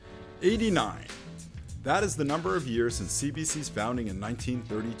89. That is the number of years since CBC's founding in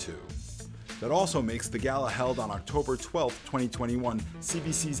 1932. That also makes the gala held on October 12, 2021,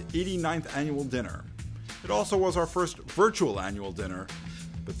 CBC's 89th annual dinner. It also was our first virtual annual dinner,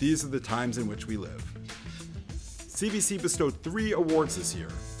 but these are the times in which we live. CBC bestowed 3 awards this year: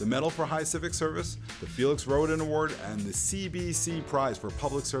 the Medal for High Civic Service, the Felix Roden Award, and the CBC Prize for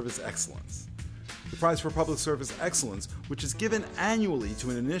Public Service Excellence. The Prize for Public Service Excellence, which is given annually to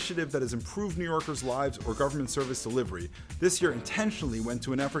an initiative that has improved New Yorkers' lives or government service delivery, this year intentionally went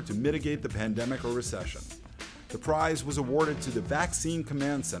to an effort to mitigate the pandemic or recession. The prize was awarded to the Vaccine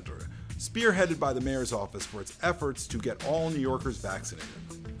Command Center, spearheaded by the Mayor's Office for its efforts to get all New Yorkers vaccinated.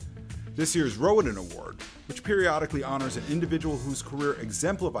 This year's Roden Award, which periodically honors an individual whose career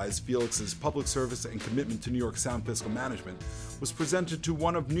exemplifies Felix's public service and commitment to New York's sound fiscal management, was presented to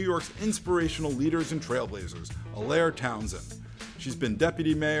one of New York's inspirational leaders and trailblazers, Alaire Townsend. She's been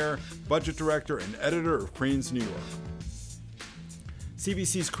deputy mayor, budget director, and editor of Crain's New York.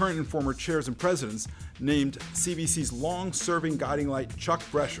 CBC's current and former chairs and presidents named CBC's long-serving guiding light Chuck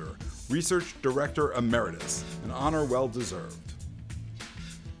Brescher, research director emeritus, an honor well-deserved.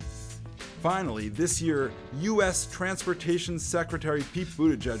 Finally, this year, U.S. Transportation Secretary Pete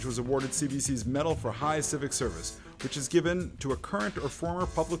Buttigieg was awarded CBC's Medal for High Civic Service, which is given to a current or former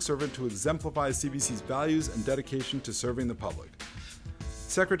public servant who exemplifies CBC's values and dedication to serving the public.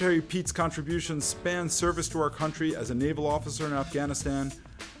 Secretary Pete's contributions span service to our country as a naval officer in Afghanistan,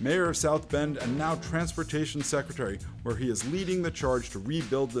 mayor of South Bend, and now Transportation Secretary, where he is leading the charge to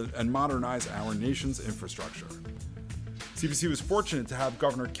rebuild and modernize our nation's infrastructure. CBC was fortunate to have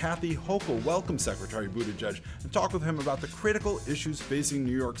Governor Kathy Hochul welcome Secretary Buttigieg and talk with him about the critical issues facing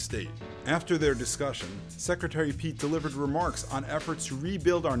New York State. After their discussion, Secretary Pete delivered remarks on efforts to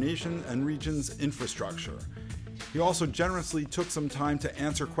rebuild our nation and region's infrastructure. He also generously took some time to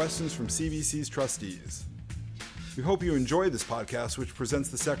answer questions from CBC's trustees. We hope you enjoy this podcast, which presents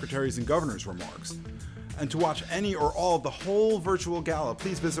the Secretary's and Governor's remarks. And to watch any or all of the whole virtual gala,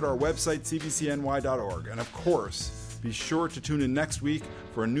 please visit our website, cbcny.org. And of course, be sure to tune in next week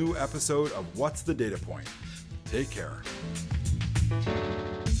for a new episode of What's the Data Point? Take care.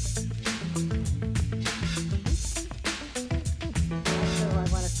 So I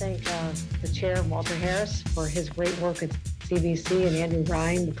want to thank the chair, Walter Harris, for his great work at CBC, and Andrew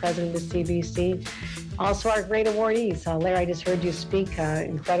Ryan, the president of CBC. Also our great awardees. Larry, I just heard you speak.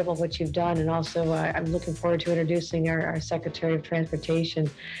 Incredible what you've done. And also I'm looking forward to introducing our Secretary of Transportation.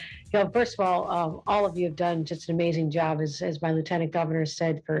 First of all of you have done just an amazing job. As my Lieutenant Governor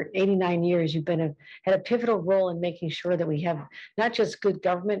said, for 89 years, you've had a pivotal role in making sure that we have not just good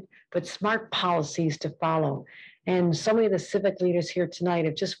government, but smart policies to follow. And so many of the civic leaders here tonight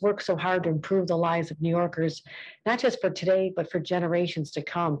have just worked so hard to improve the lives of New Yorkers, not just for today, but for generations to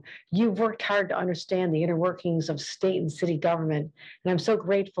come. You've worked hard to understand the inner workings of state and city government, and I'm so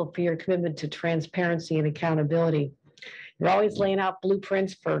grateful for your commitment to transparency and accountability. You're always laying out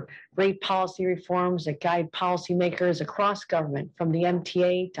blueprints for great policy reforms that guide policymakers across government, from the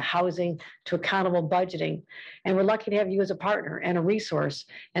MTA to housing to accountable budgeting. And we're lucky to have you as a partner and a resource.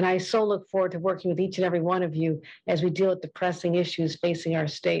 And I so look forward to working with each and every one of you as we deal with the pressing issues facing our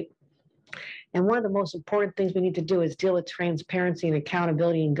state. And one of the most important things we need to do is deal with transparency and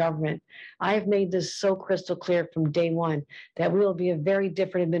accountability in government. I have made this so crystal clear from day one that we will be a very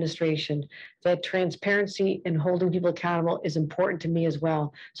different administration, that transparency and holding people accountable is important to me as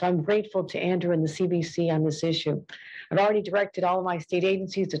well. So I'm grateful to Andrew and the CBC on this issue. I've already directed all of my state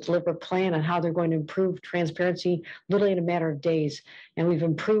agencies to deliver a plan on how they're going to improve transparency literally in a matter of days. And we've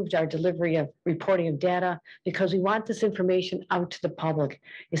improved our delivery of reporting of data because we want this information out to the public.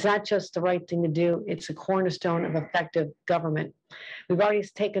 It's not just the right thing to do, it's a cornerstone of effective government. We've already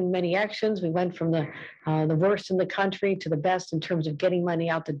taken many actions. We went from the worst in the country to the best in terms of getting money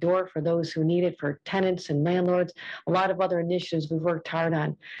out the door for those who need it, for tenants and landlords, a lot of other initiatives we've worked hard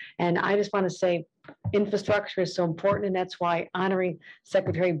on. And I just want to say, infrastructure is so important, and that's why honoring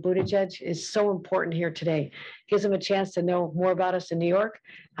Secretary Buttigieg is so important here today. Gives him a chance to know more about us in New York.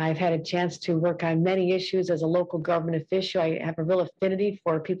 I've had a chance to work on many issues as a local government official. I have a real affinity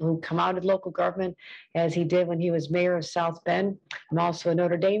for people who come out of local government, as he did when he was mayor of South Bend. I'm also a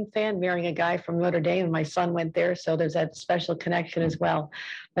Notre Dame fan, marrying a guy from Notre Dame, and my son went there, so there's that special connection as well.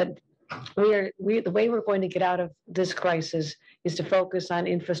 But the way we're going to get out of this crisis is to focus on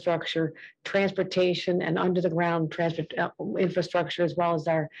infrastructure, transportation, and under the ground transport infrastructure, as well as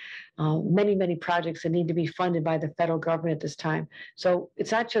our many, many projects that need to be funded by the federal government at this time. So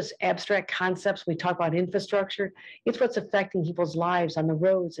it's not just abstract concepts. We talk about infrastructure. It's what's affecting people's lives on the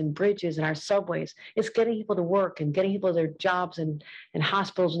roads and bridges and our subways. It's getting people to work and getting people to their jobs and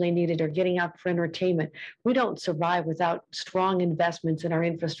hospitals when they need it, or getting out for entertainment. We don't survive without strong investments in our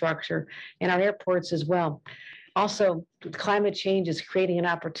infrastructure and our airports as well. Also, climate change is creating an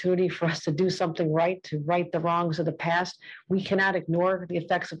opportunity for us to do something right, to right the wrongs of the past. We cannot ignore the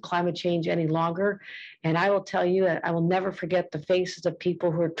effects of climate change any longer. And I will tell you that I will never forget the faces of people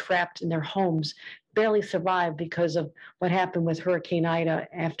who are trapped in their homes, barely survived because of what happened with Hurricane Ida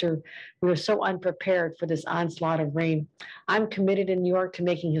after we were so unprepared for this onslaught of rain. I'm committed in New York to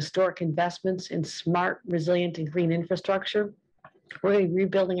making historic investments in smart, resilient, and green infrastructure. We're going to be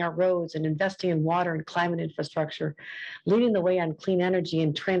rebuilding our roads and investing in water and climate infrastructure, leading the way on clean energy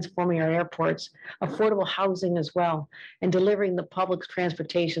and transforming our airports, affordable housing as well, and delivering the public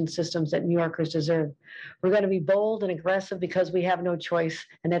transportation systems that New Yorkers deserve. We're going to be bold and aggressive because we have no choice,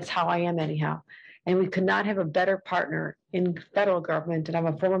 and that's how I am anyhow. And we could not have a better partner in federal government. And I'm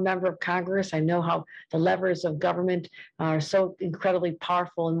a former member of Congress. I know how the levers of government are so incredibly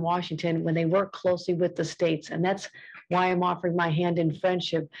powerful in Washington when they work closely with the states. And that's why I'm offering my hand in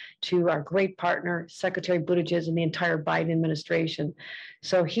friendship to our great partner, Secretary Buttigieg, and the entire Biden administration.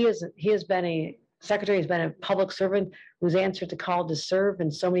 So Secretary has been a public servant who's answered the call to serve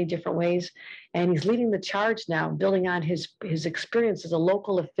in so many different ways. And he's leading the charge now, building on his experience as a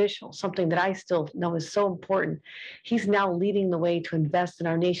local official, something that I still know is so important. He's now leading the way to invest in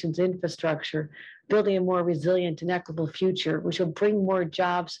our nation's infrastructure, building a more resilient and equitable future, which will bring more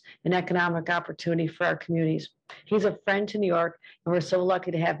jobs and economic opportunity for our communities. He's a friend to New York, and we're so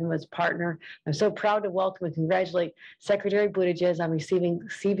lucky to have him as partner. I'm so proud to welcome and congratulate Secretary Buttigieg on receiving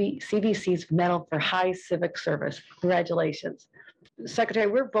CBC's Medal for High Civic Service. Congratulations. Secretary,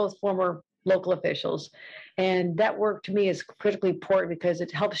 we're both former local officials, and that work to me is critically important because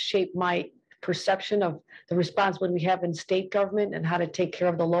it helps shape my perception of the responsibility we have in state government and how to take care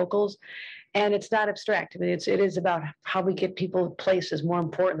of the locals. And it's not abstract. I mean, it is about how we get people places, more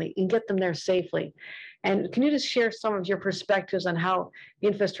importantly, and get them there safely. And can you just share some of your perspectives on how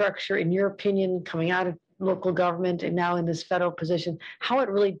infrastructure, in your opinion, coming out of local government and now in this federal position, how it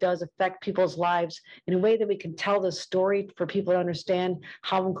really does affect people's lives in a way that we can tell the story for people to understand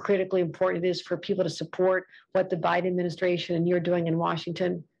how critically important it is for people to support what the Biden administration and you're doing in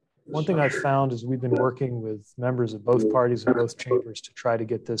Washington? One thing I've found is we've been working with members of both parties and both chambers to try to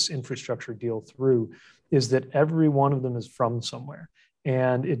get this infrastructure deal through, is that every one of them is from somewhere.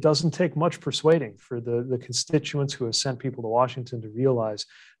 And it doesn't take much persuading for the constituents who have sent people to Washington to realize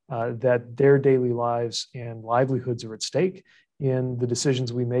that their daily lives and livelihoods are at stake in the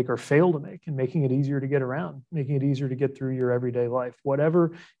decisions we make or fail to make, and making it easier to get around, making it easier to get through your everyday life.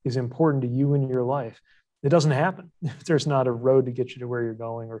 Whatever is important to you in your life, it doesn't happen if there's not a road to get you to where you're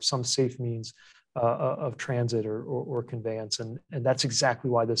going or some safe means of transit or conveyance. And that's exactly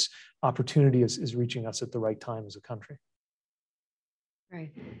why this opportunity is reaching us at the right time as a country.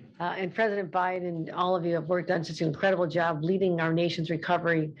 Right. And President Biden and all of you have done such an incredible job leading our nation's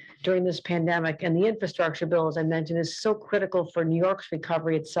recovery during this pandemic. And the infrastructure bill, as I mentioned, is so critical for New York's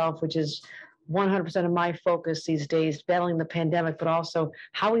recovery itself, which is 100% of my focus these days, battling the pandemic, but also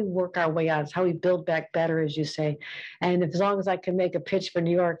how we work our way out, how we build back better, as you say. And as long as I can make a pitch for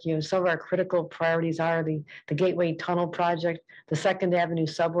New York, some of our critical priorities are the Gateway Tunnel project, the 2nd Avenue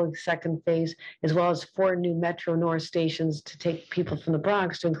subway second phase, as well as 4 new Metro North stations to take people from the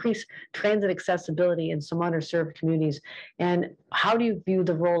Bronx to increase transit accessibility in some underserved communities. And how do you view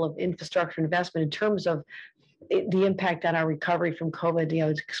the role of infrastructure investment in terms of the impact on our recovery from COVID? To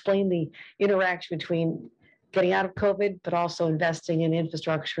explain the interaction between getting out of COVID, but also investing in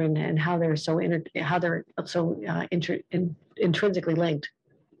infrastructure and how they're intrinsically linked.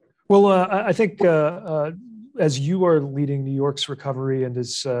 Well, I think as you are leading New York's recovery and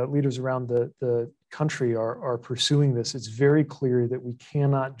as leaders around the country are pursuing this, it's very clear that we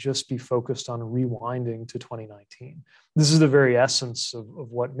cannot just be focused on rewinding to 2019. This is the very essence of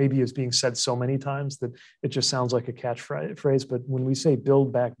what maybe is being said so many times that it just sounds like a catchphrase. But when we say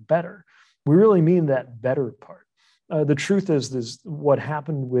build back better, we really mean that better part. The truth is what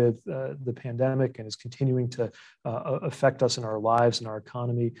happened with the pandemic and is continuing to affect us in our lives and our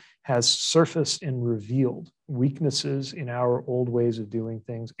economy has surfaced and revealed weaknesses in our old ways of doing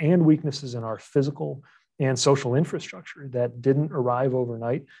things and weaknesses in our physical and social infrastructure that didn't arrive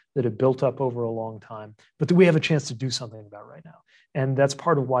overnight, that had built up over a long time, but that we have a chance to do something about right now. And that's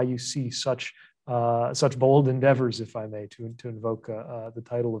part of why you see such such bold endeavors, if I may, to invoke the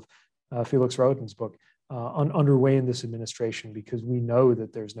title of Felix Roten's book, underway in this administration, because we know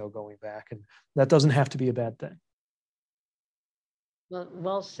that there's no going back, and that doesn't have to be a bad thing.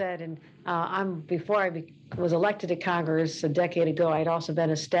 Well said. And before I was elected to Congress a decade ago, I'd also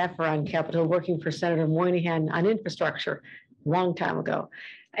been a staffer on Capitol working for Senator Moynihan on infrastructure a long time ago.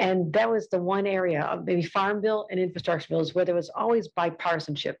 And that was the one area of maybe farm bill and infrastructure bills where there was always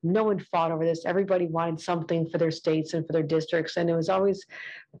bipartisanship. No one fought over this. Everybody wanted something for their states and for their districts. And it was always,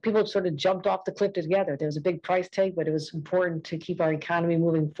 people sort of jumped off the cliff together. There was a big price tag, but it was important to keep our economy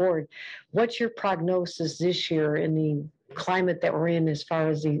moving forward. What's your prognosis this year in the climate that we're in as far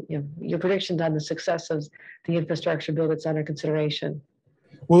as your predictions on the success of the infrastructure bill that's under consideration?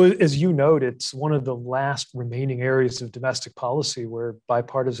 Well, as you note, it's one of the last remaining areas of domestic policy where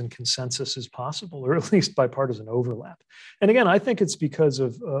bipartisan consensus is possible, or at least bipartisan overlap. And again, I think it's because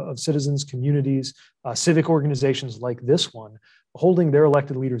of citizens, communities, civic organizations like this one holding their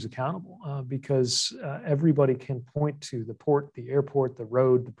elected leaders accountable, because everybody can point to the port, the airport, the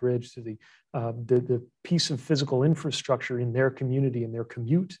road, the bridge, to the piece of physical infrastructure in their community, in their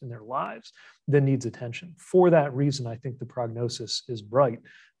commute, in their lives that needs attention. For that reason, I think the prognosis is bright,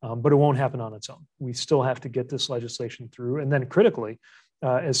 but it won't happen on its own. We still have to get this legislation through, and then critically,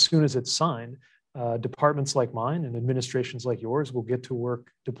 as soon as it's signed, departments like mine and administrations like yours will get to work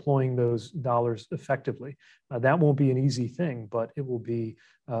deploying those dollars effectively. That won't be an easy thing, but it will be,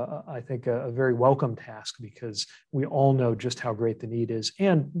 I think, a very welcome task, because we all know just how great the need is,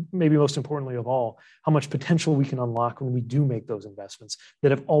 and maybe most importantly of all, how much potential we can unlock when we do make those investments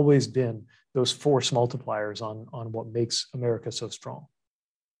that have always been those force multipliers on what makes America so strong.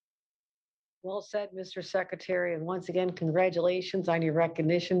 Well said, Mr. Secretary. And once again, congratulations on your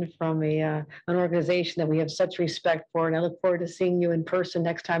recognition from an organization that we have such respect for. And I look forward to seeing you in person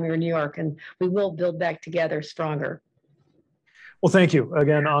next time you're in New York, and we will build back together stronger. Well, thank you.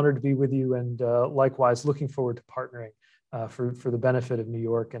 Again, honored to be with you, and likewise, looking forward to partnering for the benefit of New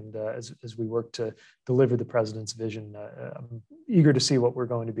York, and as we work to deliver the president's vision. I'm eager to see what we're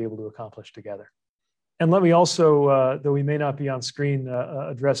going to be able to accomplish together. And let me also, though we may not be on screen,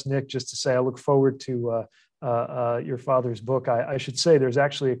 address Nick just to say I look forward to your father's book. I should say there's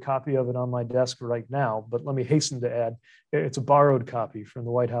actually a copy of it on my desk right now, but let me hasten to add, it's a borrowed copy from the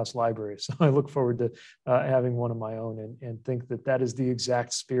White House Library. So I look forward to having one of my own, and think that that is the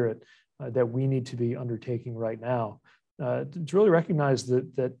exact spirit that we need to be undertaking right now. To really recognize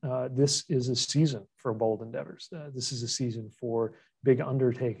that this is a season for bold endeavors. This is a season for big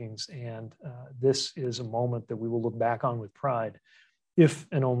undertakings, and this is a moment that we will look back on with pride, if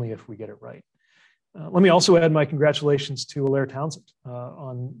and only if we get it right. Let me also add my congratulations to Alaire Townsend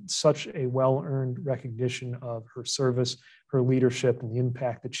on such a well-earned recognition of her service, her leadership, and the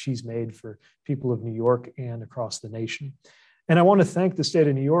impact that she's made for people of New York and across the nation. And I want to thank the state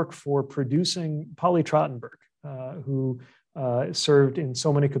of New York for producing Polly Trottenberg, who served in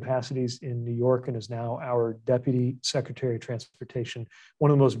so many capacities in New York and is now our Deputy Secretary of Transportation,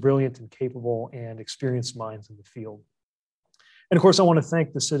 one of the most brilliant and capable and experienced minds in the field. And of course, I want to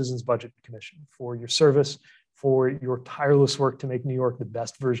thank the Citizens Budget Commission for your service, for your tireless work to make New York the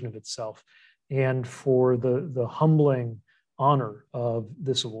best version of itself, and for the humbling honor of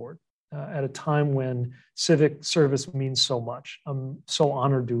this award. At a time when civic service means so much. I'm so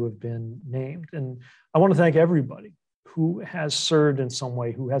honored to have been named. And I want to thank everybody who has served in some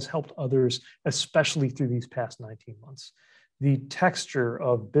way, who has helped others, especially through these past 19 months. The texture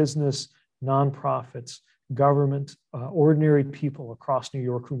of business, nonprofits, government, ordinary people across New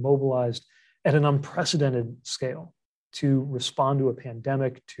York who mobilized at an unprecedented scale to respond to a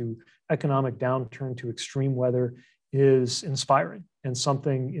pandemic, to economic downturn, to extreme weather is inspiring, and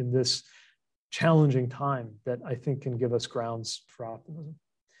something in this challenging time that I think can give us grounds for optimism.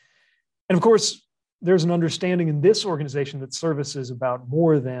 And of course, there's an understanding in this organization that service is about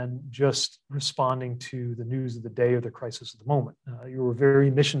more than just responding to the news of the day or the crisis of the moment. Your very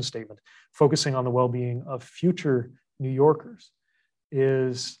mission statement, focusing on the well-being of future New Yorkers,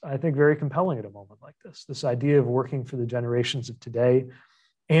 is, I think, very compelling at a moment like this. This idea of working for the generations of today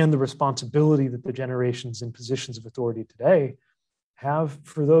and the responsibility that the generations in positions of authority today have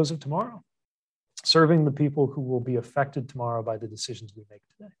for those of tomorrow, serving the people who will be affected tomorrow by the decisions we make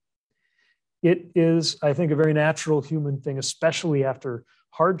today. It is, I think, a very natural human thing, especially after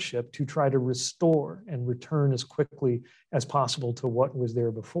hardship, to try to restore and return as quickly as possible to what was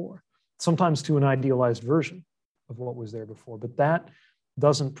there before, sometimes to an idealized version of what was there before. But that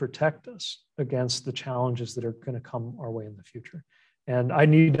doesn't protect us against the challenges that are going to come our way in the future. And I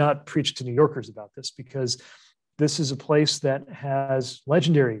need not preach to New Yorkers about this, because This is a place that has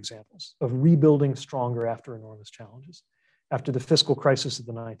legendary examples of rebuilding stronger after enormous challenges. After the fiscal crisis of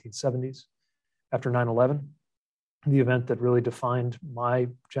the 1970s, after 9/11, the event that really defined my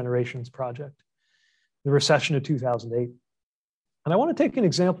generation's project, the recession of 2008. And I want to take an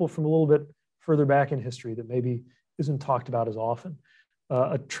example from a little bit further back in history that maybe isn't talked about as often.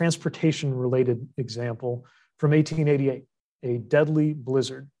 A transportation-related example from 1888, a deadly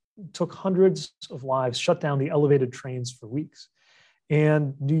blizzard took hundreds of lives, shut down the elevated trains for weeks.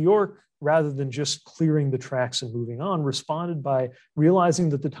 And New York, rather than just clearing the tracks and moving on, responded by realizing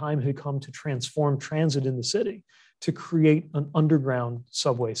that the time had come to transform transit in the city to create an underground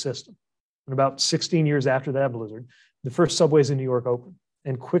subway system. And about 16 years after that blizzard, the first subways in New York opened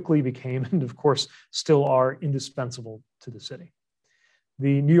and quickly became, and of course still are, indispensable to the city.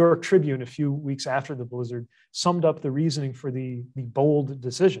 The New York Tribune, a few weeks after the blizzard, summed up the reasoning for the bold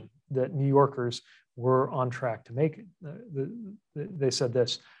decision that New Yorkers were on track to make it. They said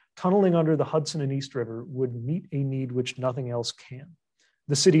this: tunneling under the Hudson and East River would meet a need which nothing else can.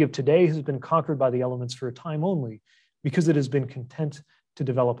 The city of today has been conquered by the elements for a time only because it has been content to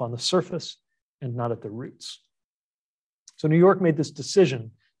develop on the surface and not at the roots. So New York made this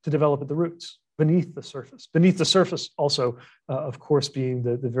decision to develop at the roots, beneath the surface. Beneath the surface also, of course, being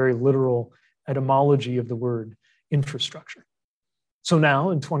the very literal etymology of the word infrastructure. So now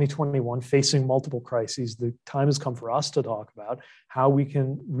in 2021, facing multiple crises, the time has come for us to talk about how we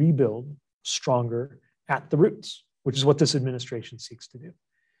can rebuild stronger at the roots, which is what this administration seeks to do.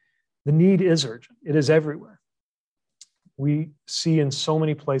 The need is urgent. It is everywhere. We see in so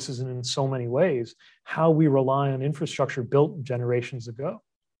many places and in so many ways how we rely on infrastructure built generations ago.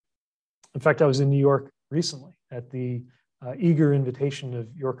 In fact, I was in New York recently at the eager invitation of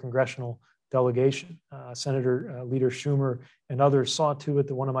your congressional delegation. Senator Leader Schumer and others saw to it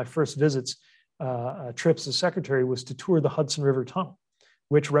that one of my first trips as secretary was to tour the Hudson River Tunnel,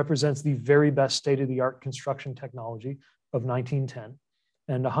 which represents the very best state-of-the-art construction technology of 1910.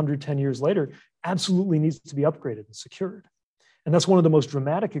 And 110 years later, absolutely needs to be upgraded and secured. And that's one of the most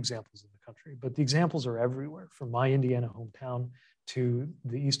dramatic examples in the country, but the examples are everywhere, from my Indiana hometown to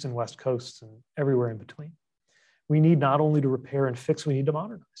the East and West coasts and everywhere in between. We need not only to repair and fix, we need to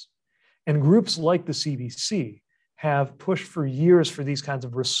modernize. And groups like the CBC have pushed for years for these kinds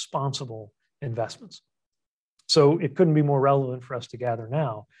of responsible investments. So it couldn't be more relevant for us to gather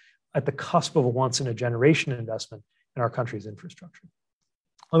now at the cusp of a once-in-a-generation investment in our country's infrastructure.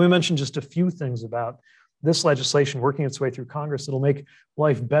 Let me mention just a few things about this legislation working its way through Congress that'll make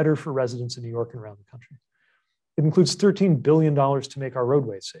life better for residents in New York and around the country. It includes $13 billion to make our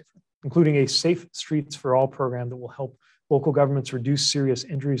roadways safer, including a Safe Streets for All program that will help local governments reduce serious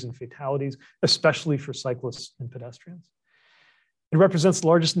injuries and fatalities, especially for cyclists and pedestrians. It represents the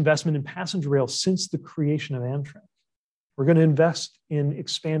largest investment in passenger rail since the creation of Amtrak. We're going to invest in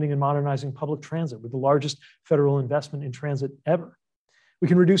expanding and modernizing public transit with the largest federal investment in transit ever. We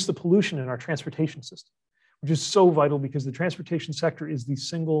can reduce the pollution in our transportation system, which is so vital because the transportation sector is the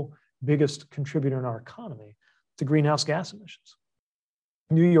single biggest contributor in our economy to greenhouse gas emissions.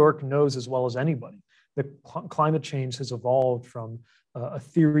 New York knows as well as anybody that climate change has evolved from a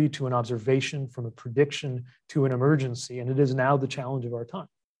theory to an observation, from a prediction to an emergency, and it is now the challenge of our time.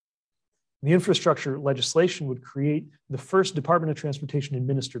 The infrastructure legislation would create the first Department of Transportation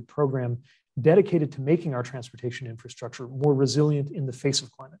administered program dedicated to making our transportation infrastructure more resilient in the face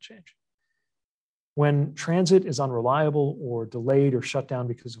of climate change. When transit is unreliable or delayed or shut down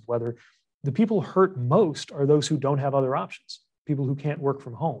because of weather, the people hurt most are those who don't have other options, people who can't work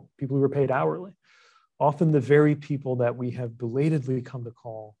from home, people who are paid hourly, often the very people that we have belatedly come to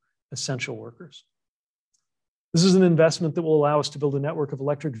call essential workers. This is an investment that will allow us to build a network of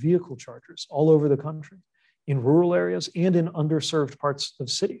electric vehicle chargers all over the country, in rural areas and in underserved parts of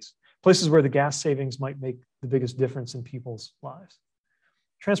cities, places where the gas savings might make the biggest difference in people's lives.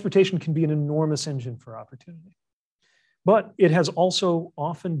 Transportation can be an enormous engine for opportunity, but it has also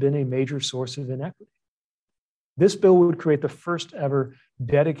often been a major source of inequity. This bill would create the first ever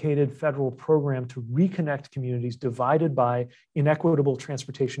dedicated federal program to reconnect communities divided by inequitable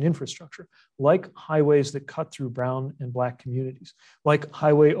transportation infrastructure, like highways that cut through brown and Black communities, like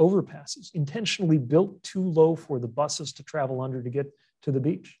highway overpasses intentionally built too low for the buses to travel under to get to the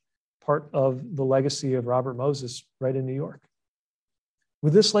beach, part of the legacy of Robert Moses right in New York.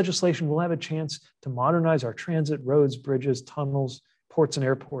 With this legislation, we'll have a chance to modernize our transit, roads, bridges, tunnels, ports, and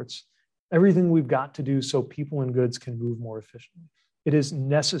airports, everything we've got to do so people and goods can move more efficiently. It is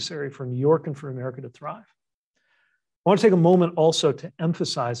necessary for New York and for America to thrive. I want to take a moment also to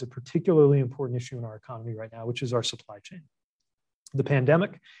emphasize a particularly important issue in our economy right now, which is our supply chain. The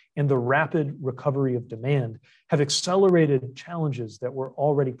pandemic and the rapid recovery of demand have accelerated challenges that were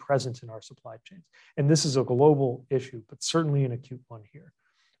already present in our supply chains. And this is a global issue, but certainly an acute one here.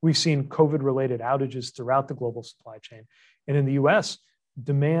 We've seen COVID-related outages throughout the global supply chain. And in the US,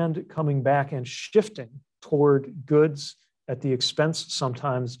 demand coming back and shifting toward goods at the expense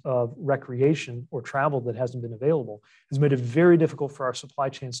sometimes of recreation or travel that hasn't been available has made it very difficult for our supply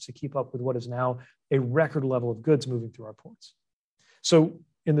chains to keep up with what is now a record level of goods moving through our ports. So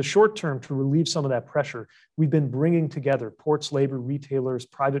in the short term, to relieve some of that pressure, we've been bringing together ports, labor, retailers,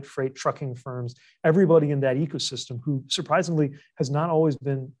 private freight, trucking firms, everybody in that ecosystem who surprisingly has not always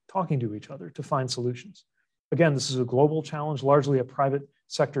been talking to each other to find solutions. Again, this is a global challenge, largely a private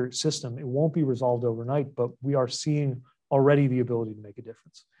sector system. It won't be resolved overnight, but we are seeing already the ability to make a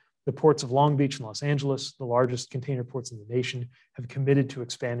difference. The ports of Long Beach and Los Angeles, the largest container ports in the nation, have committed to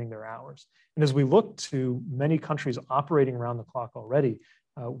expanding their hours. And as we look to many countries operating around the clock already,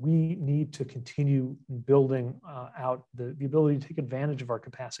 we need to continue building out the ability to take advantage of our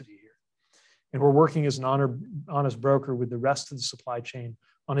capacity here. And we're working as an honest broker with the rest of the supply chain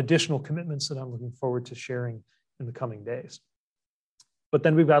on additional commitments that I'm looking forward to sharing in the coming days. But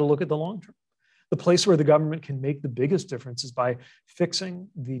then we've got to look at the long term. The place where the government can make the biggest difference is by fixing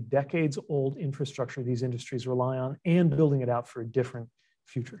the decades-old infrastructure these industries rely on and building it out for a different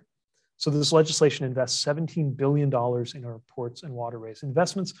future. So this legislation invests $17 billion in our ports and waterways,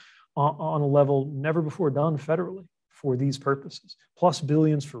 investments on a level never before done federally for these purposes, plus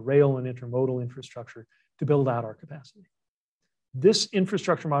billions for rail and intermodal infrastructure to build out our capacity. This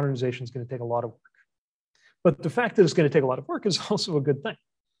infrastructure modernization is going to take a lot of work. But the fact that it's going to take a lot of work is also a good thing.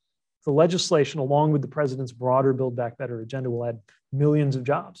 The legislation, along with the president's broader Build Back Better agenda, will add millions of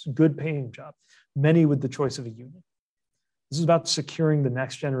jobs, good paying jobs, many with the choice of a union. This is about securing the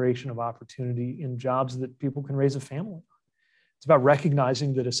next generation of opportunity in jobs that people can raise a family on. It's about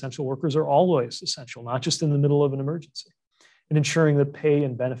recognizing that essential workers are always essential, not just in the middle of an emergency, and ensuring that pay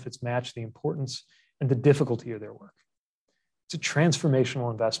and benefits match the importance and the difficulty of their work. It's a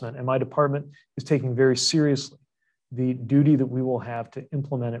transformational investment, and my department is taking very seriously the duty that we will have to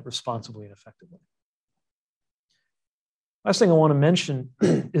implement it responsibly and effectively. Last thing I want to mention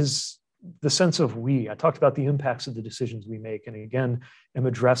is the sense of we. I talked about the impacts of the decisions we make, and again, am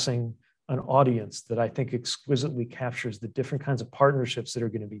addressing an audience that I think exquisitely captures the different kinds of partnerships that are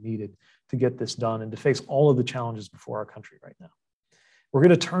going to be needed to get this done and to face all of the challenges before our country right now. We're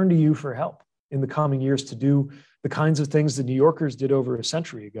going to turn to you for help in the coming years to do the kinds of things that New Yorkers did over a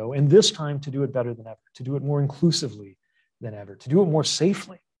century ago, and this time to do it better than ever, to do it more inclusively than ever, to do it more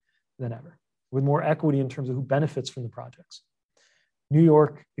safely than ever, with more equity in terms of who benefits from the projects. New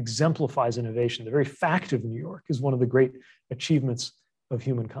York exemplifies innovation. The very fact of New York is one of the great achievements of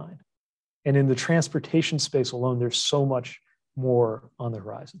humankind. And in the transportation space alone, there's so much more on the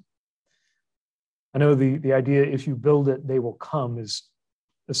horizon. I know the idea, if you build it, they will come, is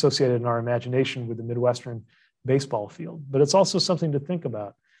associated in our imagination with the Midwestern baseball field, but it's also something to think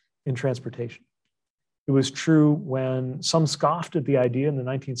about in transportation. It was true when some scoffed at the idea in the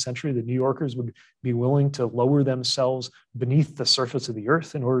 19th century that New Yorkers would be willing to lower themselves beneath the surface of the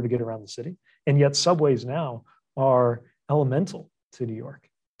earth in order to get around the city. And yet subways now are elemental to New York,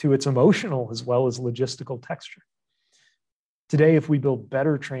 to its emotional as well as logistical texture. Today, if we build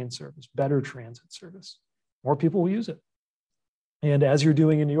better train service, better transit service, more people will use it. And as you're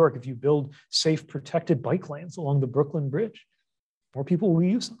doing in New York, if you build safe, protected bike lanes along the Brooklyn Bridge, more people will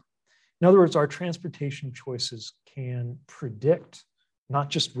use them. In other words, our transportation choices can predict, not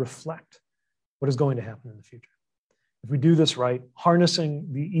just reflect, what is going to happen in the future. If we do this right, harnessing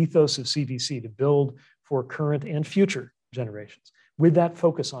the ethos of CVC to build for current and future generations, with that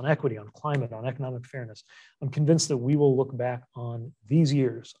focus on equity, on climate, on economic fairness, I'm convinced that we will look back on these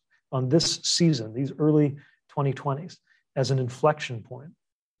years, on this season, these early 2020s, as an inflection point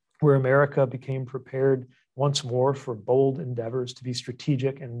where America became prepared once more for bold endeavors to be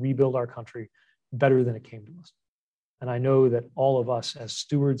strategic and rebuild our country better than it came to us. And I know that all of us as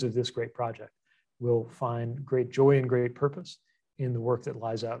stewards of this great project will find great joy and great purpose in the work that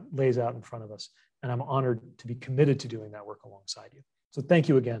lays out in front of us. And I'm honored to be committed to doing that work alongside you. So thank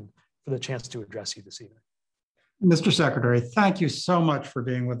you again for the chance to address you this evening. Mr. Secretary, thank you so much for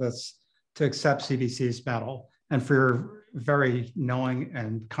being with us to accept CVC's medal and for your very knowing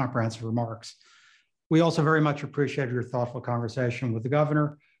and comprehensive remarks. We also very much appreciate your thoughtful conversation with the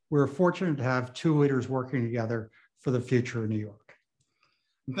governor. We're fortunate to have two leaders working together for the future of New York.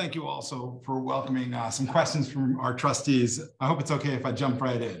 And thank you also for welcoming some questions from our trustees. I hope it's okay if I jump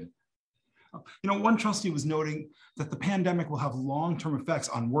right in. You know, one trustee was noting that the pandemic will have long-term effects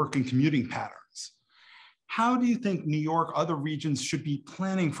on work and commuting patterns. How do you think New York, other regions should be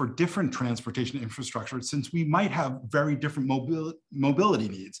planning for different transportation infrastructure, since we might have very different mobility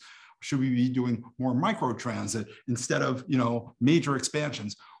needs? Should we be doing more microtransit instead of, major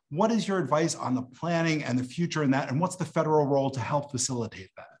expansions? What is your advice on the planning and the future in that, and what's the federal role to help facilitate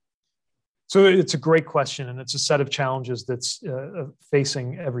that? So it's a great question, and it's a set of challenges that's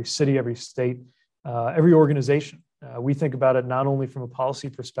facing every city, every state, every organization. We think about it not only from a policy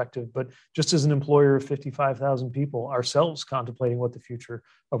perspective, but just as an employer of 55,000 people, ourselves contemplating what the future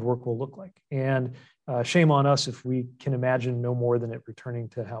of work will look like. And shame on us if we can imagine no more than it returning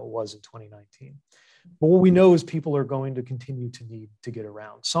to how it was in 2019. But what we know is people are going to continue to need to get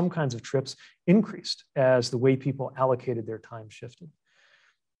around. Some kinds of trips increased as the way people allocated their time shifted.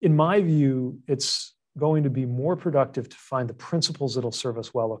 In my view, it's going to be more productive to find the principles that'll serve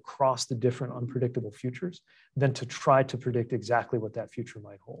us well across the different unpredictable futures than to try to predict exactly what that future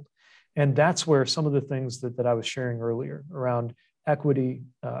might hold. And that's where some of the things that I was sharing earlier around equity,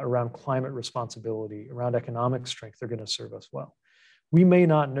 around climate responsibility, around economic strength are going to serve us well. We may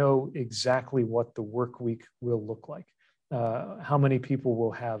not know exactly what the work week will look like, how many people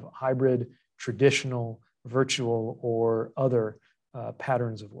will have hybrid, traditional, virtual, or other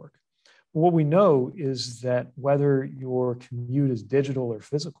patterns of work. What we know is that whether your commute is digital or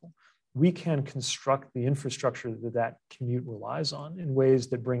physical, we can construct the infrastructure that commute relies on in ways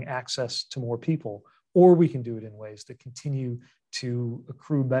that bring access to more people, or we can do it in ways that continue to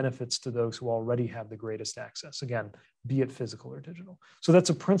accrue benefits to those who already have the greatest access, again, be it physical or digital. So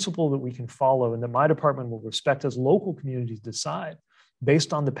that's a principle that we can follow and that my department will respect as local communities decide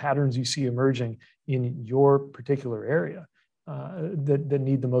based on the patterns you see emerging in your particular area. That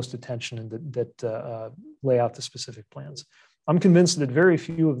need the most attention and that lay out the specific plans. I'm convinced that very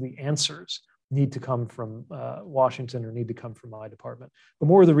few of the answers need to come from Washington or need to come from my department, but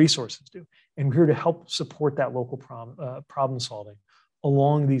more of the resources do. And we're here to help support that local problem solving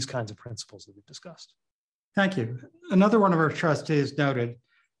along these kinds of principles that we've discussed. Thank you. Another one of our trustees noted,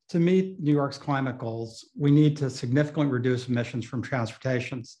 to meet New York's climate goals, we need to significantly reduce emissions from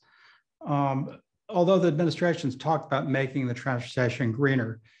transportations. Although the administration's talked about making the transportation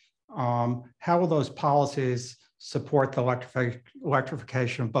greener, how will those policies support the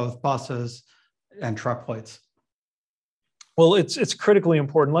electrification of both buses and truck fleets? Well, it's critically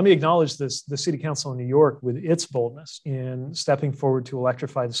important. Let me acknowledge this, the City Council in New York with its boldness in stepping forward to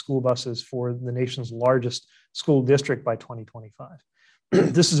electrify the school buses for the nation's largest school district by 2025.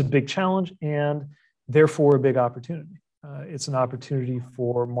 This is a big challenge and therefore a big opportunity. It's an opportunity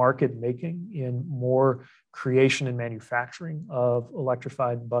for market making in more creation and manufacturing of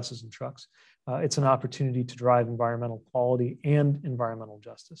electrified buses and trucks. It's an opportunity to drive environmental quality and environmental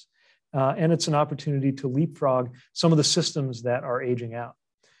justice. And it's an opportunity to leapfrog some of the systems that are aging out.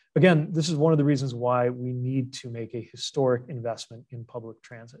 Again, this is one of the reasons why we need to make a historic investment in public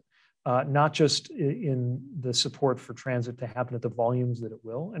transit. Not just in the support for transit to happen at the volumes that it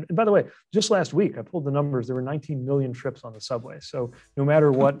will. And by the way, just last week, I pulled the numbers, there were 19 million trips on the subway. So no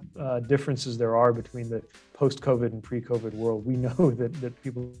matter what differences there are between the post-COVID and pre-COVID world, we know that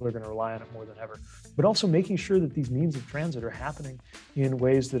people are going to rely on it more than ever. But also making sure that these means of transit are happening in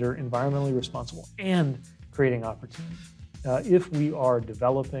ways that are environmentally responsible and creating opportunity. If we are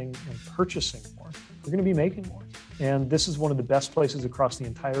developing and purchasing more, we're going to be making more. And this is one of the best places across the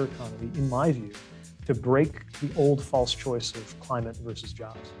entire economy, in my view, to break the old false choice of climate versus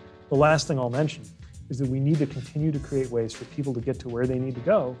jobs. The last thing I'll mention is that we need to continue to create ways for people to get to where they need to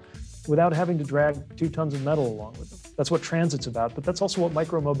go without having to drag 2 tons of metal along with them. That's what transit's about, but that's also what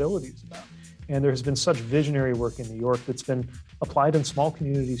micromobility is about. And there has been such visionary work in New York that's been applied in small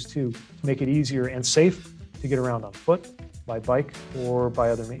communities too, to make it easier and safe to get around on foot, by bike, or by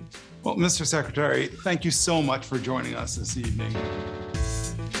other means. Well, Mr. Secretary, thank you so much for joining us this evening.